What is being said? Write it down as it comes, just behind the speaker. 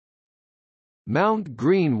Mount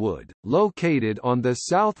Greenwood, located on the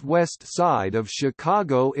southwest side of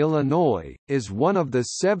Chicago, Illinois, is one of the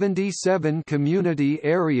 77 community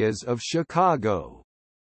areas of Chicago.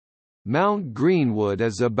 Mount Greenwood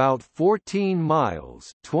is about 14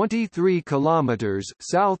 miles (23 kilometers)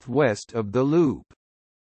 southwest of the Loop.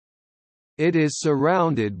 It is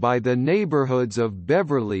surrounded by the neighborhoods of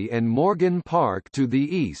Beverly and Morgan Park to the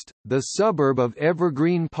east, the suburb of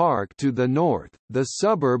Evergreen Park to the north, the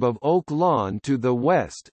suburb of Oak Lawn to the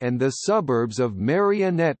west, and the suburbs of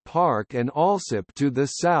Marionette Park and Alsip to the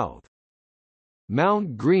south.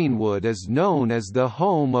 Mount Greenwood is known as the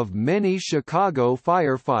home of many Chicago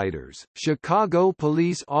firefighters, Chicago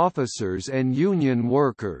police officers and union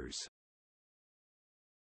workers.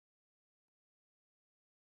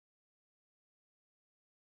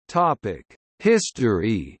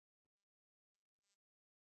 History.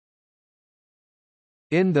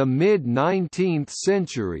 In the mid-19th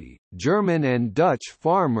century, German and Dutch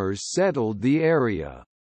farmers settled the area.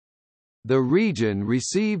 The region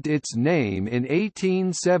received its name in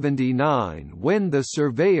 1879 when the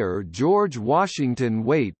surveyor George Washington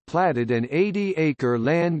Waite platted an 80-acre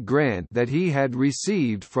land grant that he had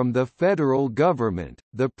received from the federal government.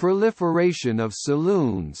 The proliferation of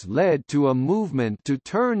saloons led to a movement to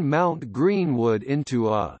turn Mount Greenwood into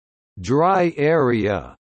a dry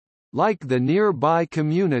area, like the nearby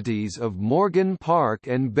communities of Morgan Park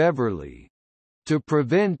and Beverly. To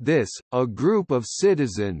prevent this, a group of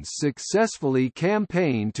citizens successfully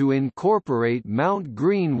campaigned to incorporate Mount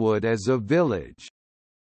Greenwood as a village.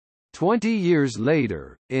 20 years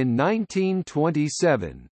later, in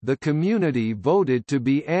 1927, the community voted to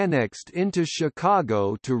be annexed into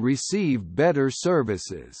Chicago to receive better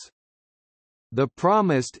services. The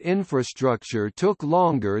promised infrastructure took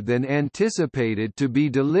longer than anticipated to be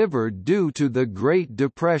delivered due to the Great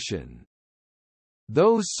Depression.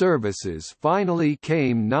 Those services finally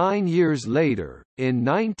came 9 years later, in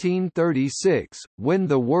 1936, when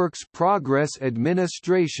the Works Progress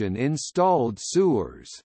Administration installed sewers.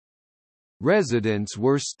 Residents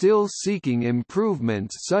were still seeking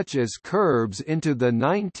improvements such as curbs into the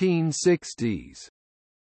 1960s.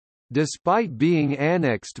 Despite being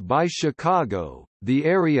annexed by Chicago, the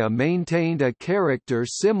area maintained a character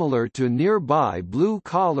similar to nearby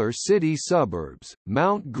blue-collar city suburbs.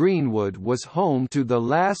 Mount Greenwood was home to the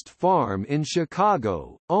last farm in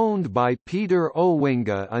Chicago, owned by Peter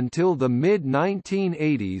Owinga until the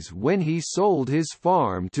mid-1980s when he sold his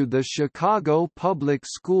farm to the Chicago public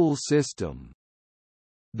school system.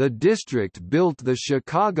 The district built the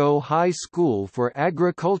Chicago High School for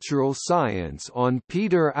Agricultural Science on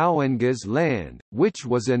Peter Owinga's land, which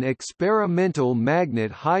was an experimental magnet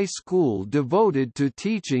high school devoted to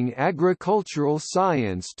teaching agricultural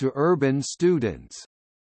science to urban students.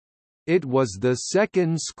 It was the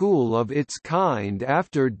second school of its kind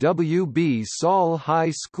after W. B. Saul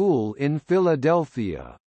High School in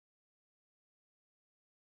Philadelphia.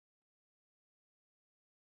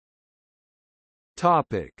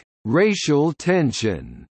 Racial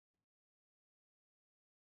tension.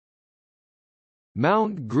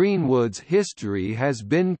 Mount Greenwood's history has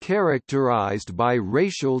been characterized by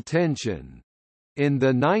racial tension. In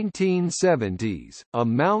the 1970s, a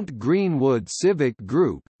Mount Greenwood civic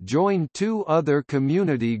group joined two other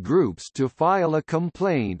community groups to file a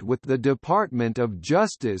complaint with the Department of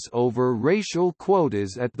Justice over racial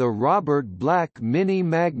quotas at the Robert Black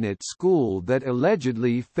mini-magnet school that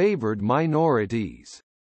allegedly favored minorities.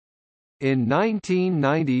 In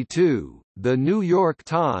 1992, The New York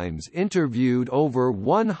Times interviewed over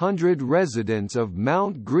 100 residents of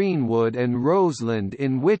Mount Greenwood and Roseland,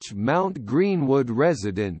 in which Mount Greenwood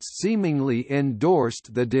residents seemingly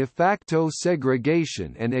endorsed the de facto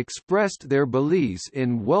segregation and expressed their beliefs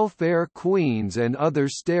in welfare queens and other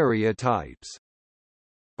stereotypes.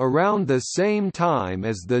 Around the same time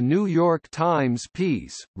as the New York Times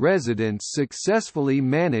piece, residents successfully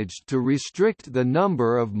managed to restrict the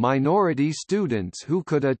number of minority students who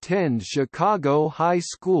could attend Chicago High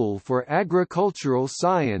School for Agricultural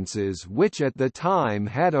Sciences, which at the time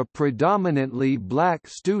had a predominantly black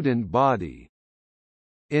student body.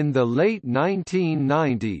 In the late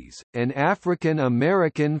 1990s, an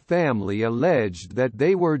African-American family alleged that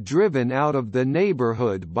they were driven out of the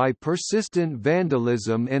neighborhood by persistent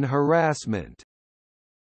vandalism and harassment.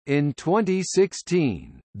 In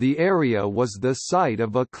 2016, the area was the site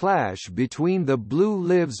of a clash between the Blue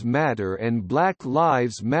Lives Matter and Black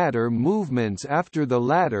Lives Matter movements after the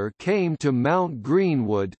latter came to Mount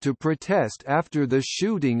Greenwood to protest after the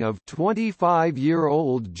shooting of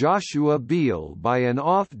 25-year-old Joshua Beal by an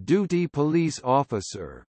off-duty police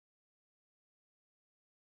officer.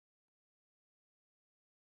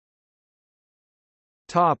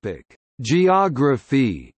 Topic: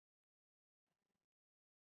 Geography.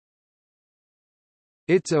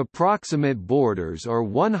 Its approximate borders are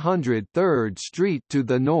 103rd Street to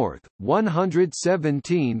the north,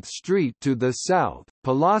 117th Street to the south,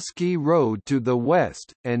 Pulaski Road to the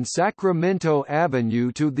west, and Sacramento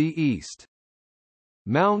Avenue to the east.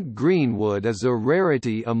 Mount Greenwood is a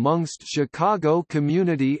rarity amongst Chicago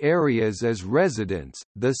community areas as residents,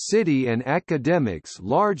 the city and academics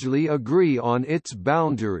largely agree on its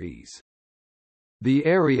boundaries. The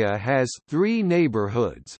area has three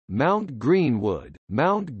neighborhoods: Mount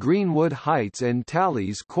Greenwood Heights and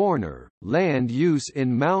Tally's Corner. Land use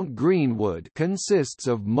in Mount Greenwood consists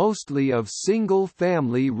of mostly of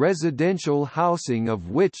single-family residential housing,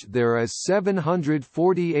 of which there is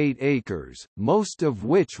 748 acres, most of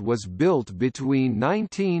which was built between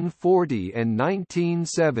 1940 and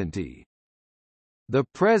 1970. The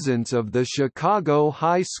presence of the Chicago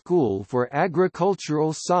High School for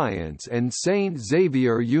Agricultural Science and St.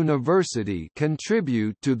 Xavier University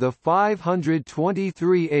contribute to the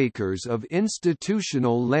 523 acres of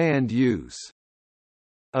institutional land use.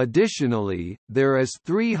 Additionally, there is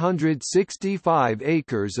 365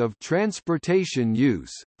 acres of transportation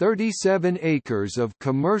use, 37 acres of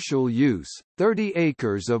commercial use, 30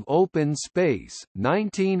 acres of open space,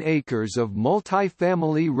 19 acres of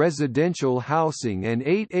multifamily residential housing, and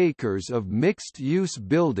 8 acres of mixed-use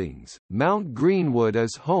buildings. Mount Greenwood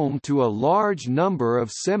is home to a large number of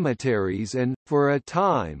cemeteries and, for a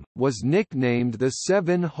time, was nicknamed the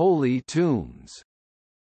Seven Holy Tombs.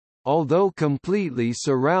 Although completely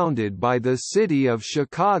surrounded by the city of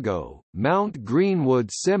Chicago, Mount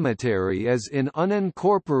Greenwood Cemetery is in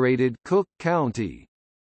unincorporated Cook County.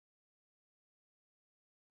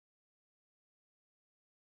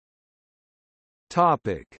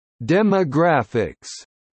 Topic: Demographics.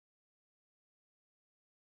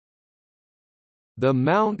 The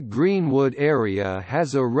Mount Greenwood area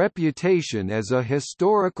has a reputation as a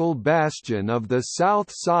historical bastion of the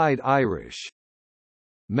South Side Irish.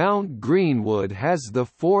 Mount Greenwood has the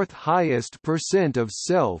fourth highest percent of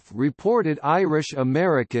self-reported Irish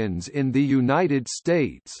Americans in the United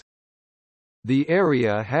States. The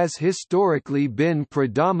area has historically been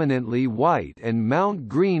predominantly white, and Mount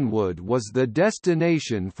Greenwood was the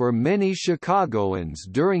destination for many Chicagoans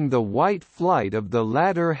during the white flight of the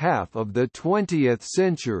latter half of the 20th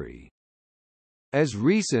century. As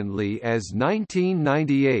recently as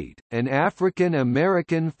 1998, an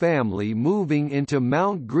African-American family moving into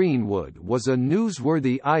Mount Greenwood was a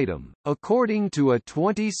newsworthy item. According to a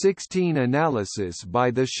 2016 analysis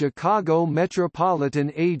by the Chicago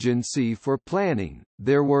Metropolitan Agency for Planning,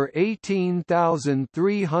 there were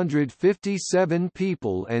 18,357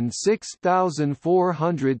 people and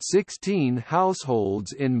 6,416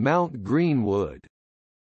 households in Mount Greenwood.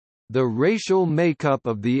 The racial makeup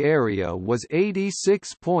of the area was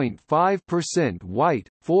 86.5% white,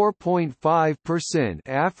 4.5%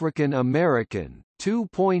 African American,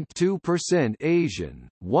 2.2% Asian,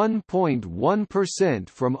 1.1%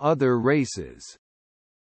 from other races.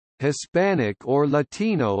 Hispanic or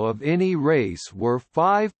Latino of any race were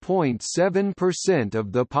 5.7%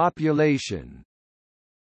 of the population.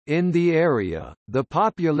 In the area, the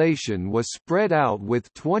population was spread out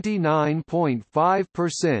with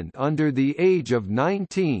 29.5% under the age of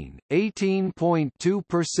 19,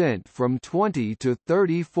 18.2% from 20 to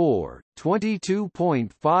 34,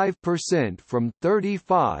 22.5% from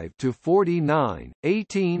 35 to 49,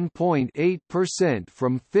 18.8%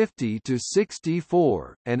 from 50 to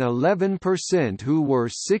 64, and 11% who were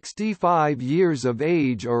 65 years of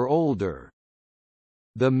age or older.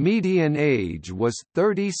 The median age was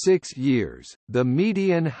 36 years. The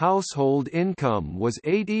median household income was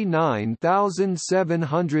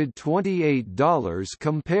 $89,728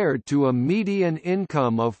 compared to a median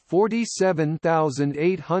income of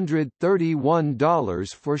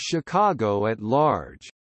 $47,831 for Chicago at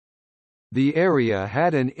large. The area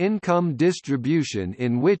had an income distribution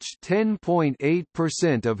in which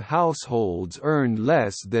 10.8% of households earned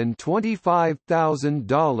less than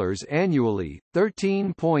 $25,000 annually,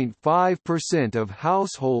 13.5% of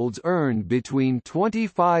households earned between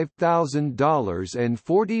 $25,000 and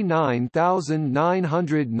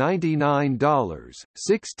 $49,999,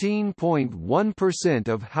 16.1%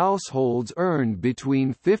 of households earned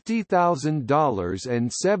between $50,000 and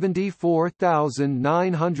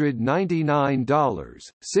 $74,999,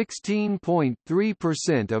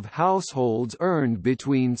 $16.3% of households earned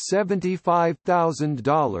between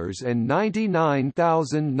 $75,000 and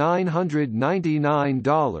 $99,999,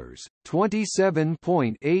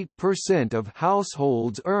 27.8% of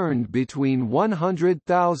households earned between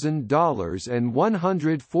 $100,000 and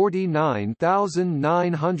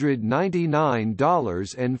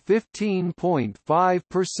 $149,999, and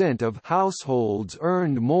 15.5% of households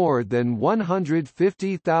earned more than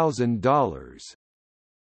 $150,000.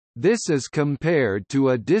 This is compared to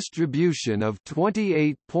a distribution of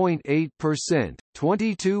 28.8%,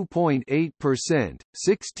 22.8%,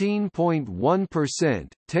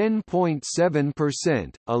 16.1%,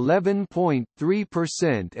 10.7%,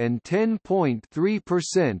 11.3% and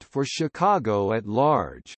 10.3% for Chicago at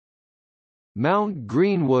large. Mount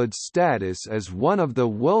Greenwood's status as one of the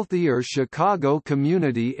wealthier Chicago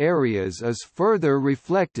community areas is further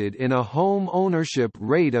reflected in a home ownership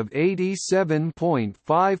rate of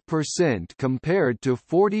 87.5% compared to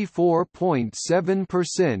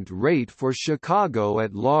 44.7% rate for Chicago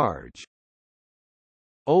at large.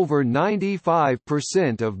 Over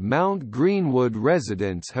 95% of Mount Greenwood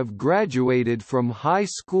residents have graduated from high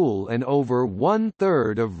school and over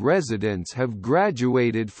one-third of residents have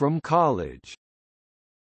graduated from college.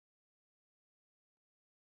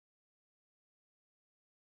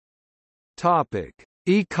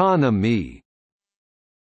 Economy.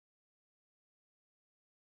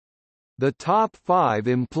 The top 5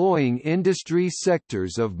 employing industry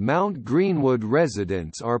sectors of Mount Greenwood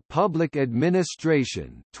residents are public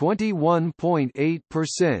administration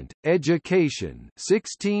 21.8%, education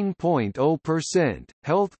 16.0%,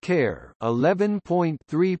 health care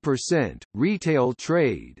 11.3%, retail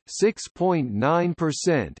trade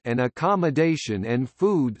 6.9%, and accommodation and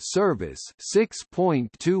food service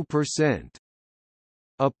 6.2%.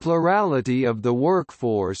 A plurality of the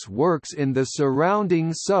workforce works in the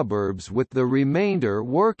surrounding suburbs, with the remainder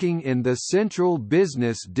working in the central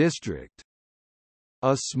business district.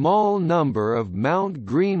 A small number of Mount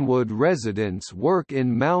Greenwood residents work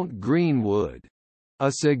in Mount Greenwood.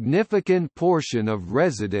 A significant portion of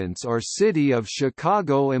residents are City of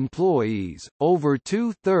Chicago employees. Over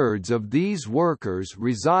two-thirds of these workers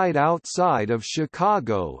reside outside of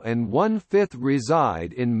Chicago and one-fifth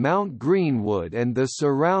reside in Mount Greenwood and the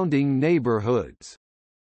surrounding neighborhoods.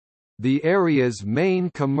 The area's main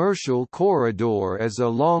commercial corridor is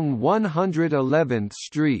along 111th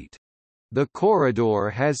Street. The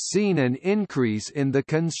corridor has seen an increase in the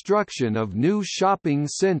construction of new shopping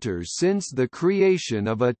centers since the creation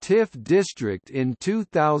of a TIF district in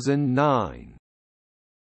 2009.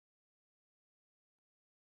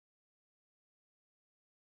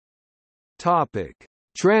 Topic: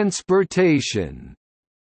 Transportation.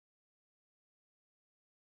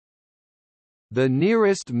 The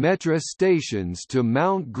nearest metro stations to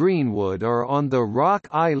Mount Greenwood are on the Rock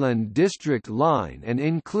Island District Line and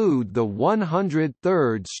include the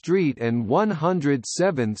 103rd Street and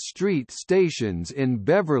 107th Street stations in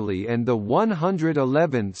Beverly and the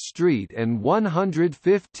 111th Street and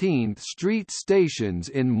 115th Street stations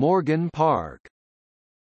in Morgan Park.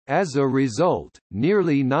 As a result,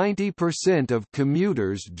 nearly 90% of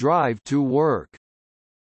commuters drive to work.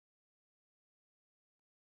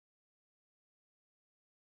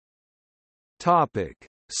 Topic: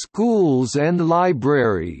 Schools and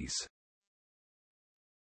libraries.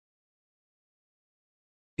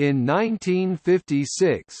 In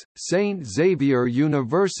 1956, St. Xavier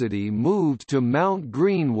University moved to Mount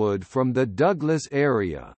Greenwood from the Douglas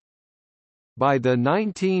area. By the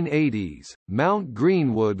 1980s, Mount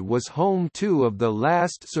Greenwood was home to two of the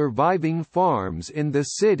last surviving farms in the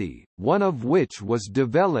city, one of which was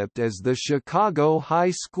developed as the Chicago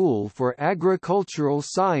High School for Agricultural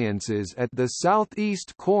Sciences at the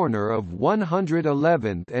southeast corner of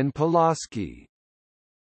 111th and Pulaski.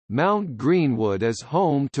 Mount Greenwood is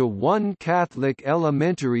home to one Catholic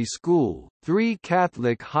elementary school, three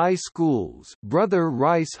Catholic high schools, Brother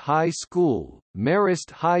Rice High School,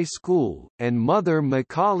 Marist High School, and Mother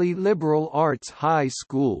Macaulay Liberal Arts High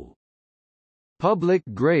School. Public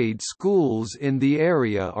grade schools in the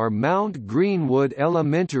area are Mount Greenwood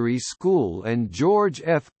Elementary School and George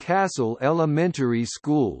F. Castle Elementary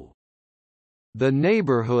School. The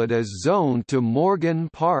neighborhood is zoned to Morgan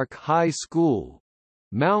Park High School.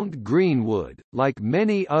 Mount Greenwood, like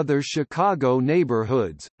many other Chicago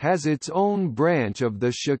neighborhoods, has its own branch of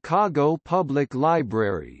the Chicago Public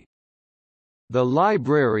Library. The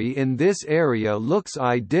library in this area looks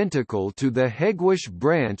identical to the Hegewisch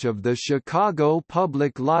branch of the Chicago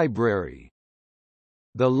Public Library.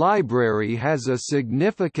 The library has a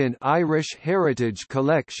significant Irish heritage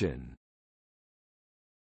collection.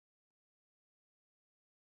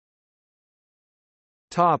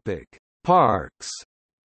 Topic: Parks.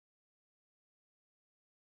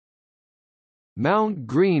 Mount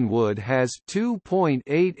Greenwood has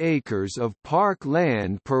 2.8 acres of park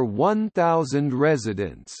land per 1,000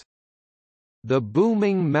 residents. The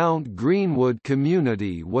booming Mount Greenwood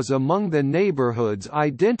community was among the neighborhoods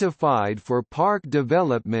identified for park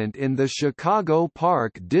development in the Chicago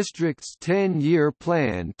Park District's 10-year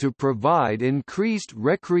plan to provide increased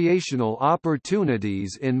recreational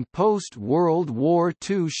opportunities in post-World War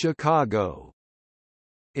II Chicago.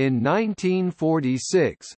 In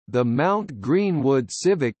 1946, the Mount Greenwood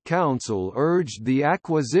Civic Council urged the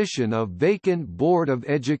acquisition of vacant Board of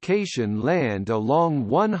Education land along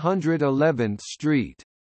 111th Street.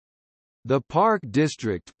 The Park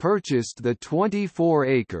District purchased the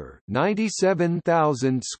 24-acre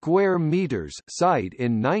 (97,000 square meters) site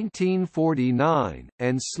in 1949,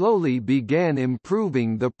 and slowly began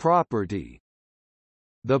improving the property.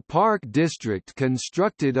 The Park District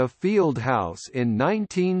constructed a field house in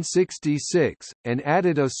 1966, and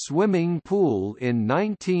added a swimming pool in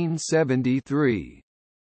 1973.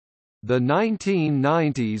 The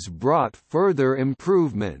 1990s brought further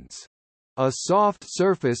improvements. A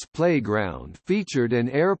soft-surface playground featured an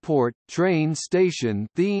airport, train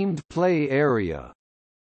station-themed play area.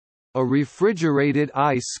 A refrigerated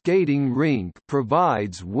ice skating rink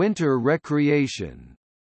provides winter recreation.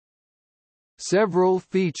 Several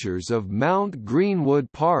features of Mount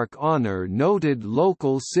Greenwood Park honor noted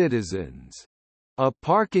local citizens. A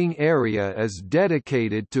parking area is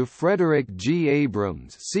dedicated to Frederick G.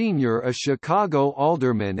 Abrams Sr., a Chicago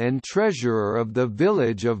alderman and treasurer of the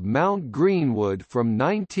village of Mount Greenwood from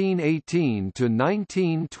 1918 to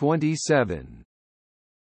 1927.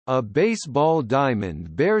 A baseball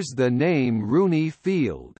diamond bears the name Rooney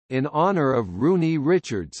Field, in honor of Rooney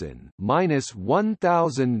Richardson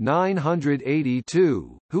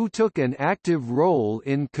 (1982), who took an active role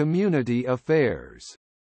in community affairs.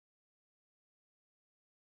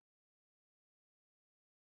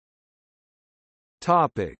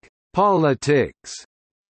 Topic: Politics.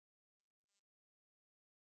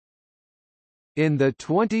 In the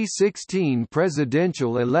 2016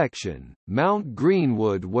 presidential election, Mount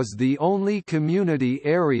Greenwood was the only community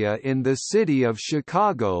area in the city of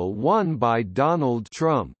Chicago won by Donald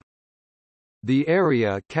Trump. The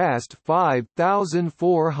area cast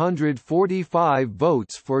 5,445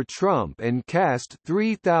 votes for Trump and cast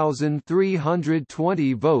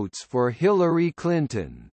 3,320 votes for Hillary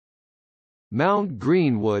Clinton. Mount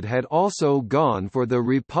Greenwood had also gone for the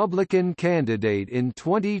Republican candidate in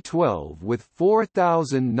 2012 with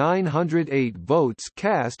 4,908 votes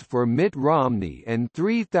cast for Mitt Romney and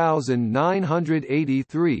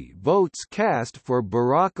 3,983 votes cast for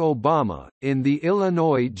Barack Obama. In the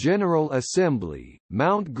Illinois General Assembly,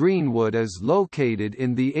 Mount Greenwood is located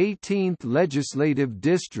in the 18th Legislative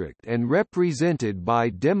District and represented by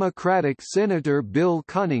Democratic Senator Bill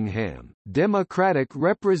Cunningham, Democratic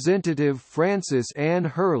Representative Frances Ann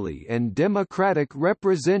Hurley and Democratic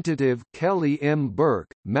Representative Kelly M.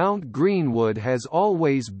 Burke. Mount Greenwood has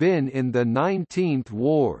always been in the 19th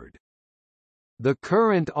Ward. The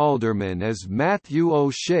current alderman is Matthew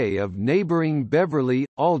O'Shea of neighboring Beverly,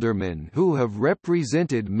 aldermen who have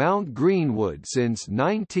represented Mount Greenwood since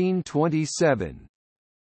 1927.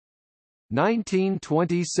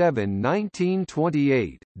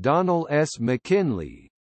 1927–1928, Donald S. McKinley.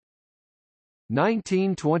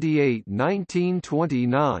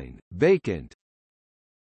 1928–1929, vacant.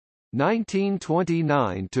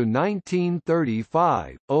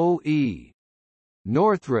 1929–1935, O.E.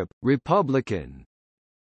 Northrop, Republican.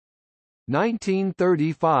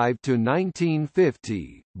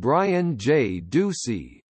 1935–1950, Brian J.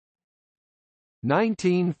 Ducey.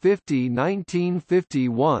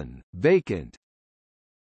 1950–1951, vacant.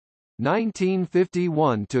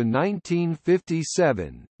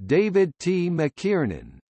 1951–1957, David T.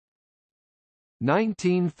 McKiernan.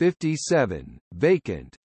 1957,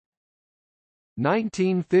 vacant.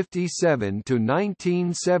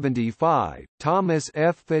 1957–1975, Thomas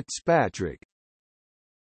F. Fitzpatrick.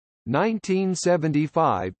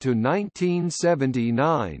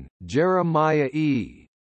 1975–1979, Jeremiah E.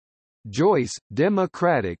 Joyce,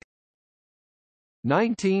 Democratic.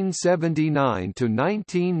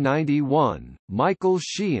 1979–1991, Michael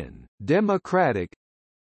Sheehan, Democratic.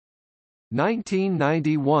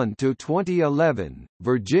 1991–2011,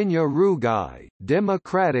 Virginia Rugai,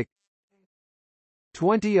 Democratic.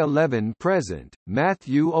 2011–present,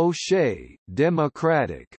 Matthew O'Shea,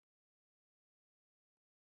 Democratic.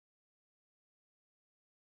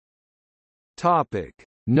 Topic: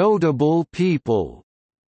 Notable people.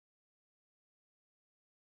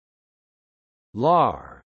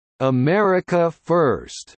 Lar. America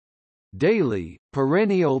First, Daley,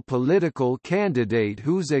 perennial political candidate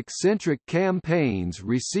whose eccentric campaigns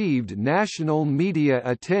received national media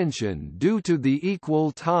attention due to the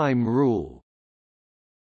equal time rule.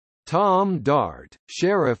 Tom Dart,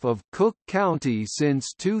 Sheriff of Cook County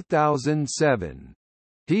since 2007.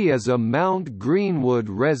 He is a Mount Greenwood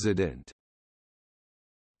resident.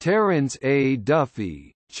 Terence A.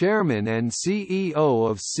 Duffy, Chairman and CEO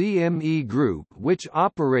of CME Group, which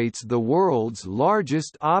operates the world's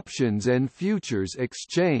largest options and futures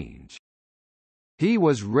exchange. He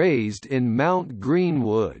was raised in Mount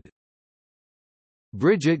Greenwood.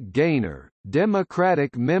 Bridget Gaynor,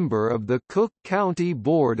 Democratic member of the Cook County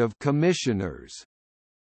Board of Commissioners.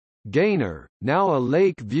 Gaynor, now a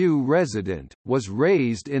Lakeview resident, was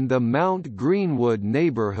raised in the Mount Greenwood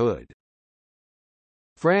neighborhood.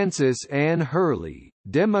 Frances Ann Hurley,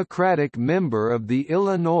 Democratic member of the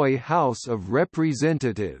Illinois House of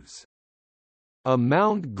Representatives. A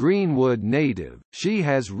Mount Greenwood native, she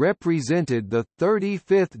has represented the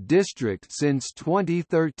 35th District since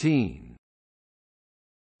 2013.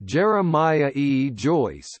 Jeremiah E.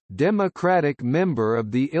 Joyce, Democratic member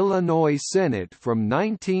of the Illinois Senate from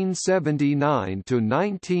 1979 to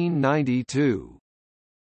 1992.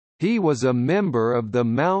 He was a member of the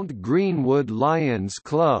Mount Greenwood Lions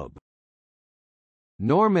Club.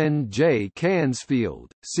 Norman J.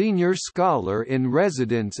 Cansfield, senior scholar in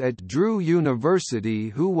residence at Drew University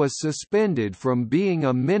who was suspended from being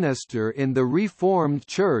a minister in the Reformed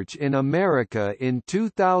Church in America in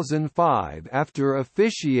 2005 after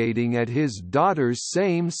officiating at his daughter's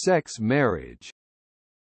same-sex marriage.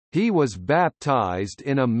 He was baptized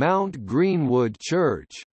in a Mount Greenwood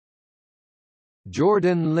church.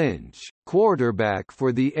 Jordan Lynch, quarterback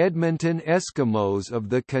for the Edmonton Eskimos of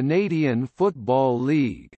the Canadian Football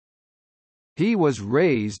League. He was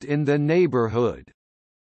raised in the neighborhood.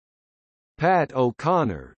 Pat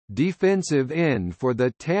O'Connor, defensive end for the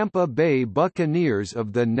Tampa Bay Buccaneers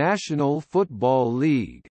of the National Football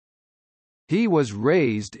League. He was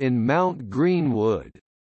raised in Mount Greenwood.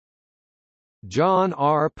 John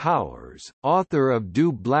R. Powers, author of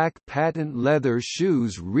Do Black Patent Leather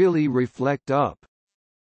Shoes Really Reflect Up?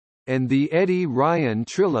 And the Eddie Ryan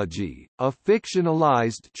Trilogy, a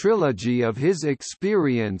fictionalized trilogy of his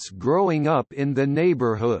experience growing up in the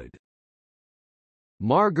neighborhood.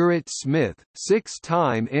 Margaret Smith,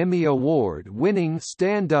 six-time Emmy Award-winning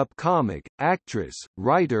stand-up comic, actress,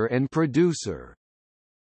 writer and producer.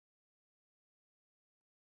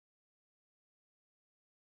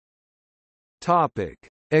 Topic: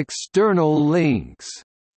 External links.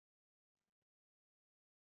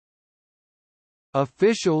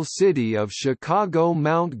 Official City of Chicago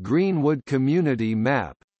Mount Greenwood Community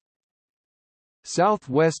Map.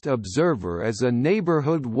 Southwest Observer is a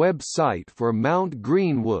neighborhood website for Mount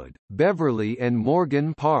Greenwood, Beverly and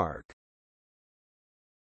Morgan Park.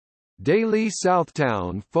 Daily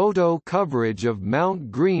Southtown photo coverage of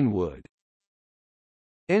Mount Greenwood.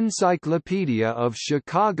 Encyclopedia of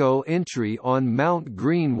Chicago entry on Mount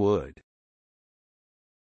Greenwood.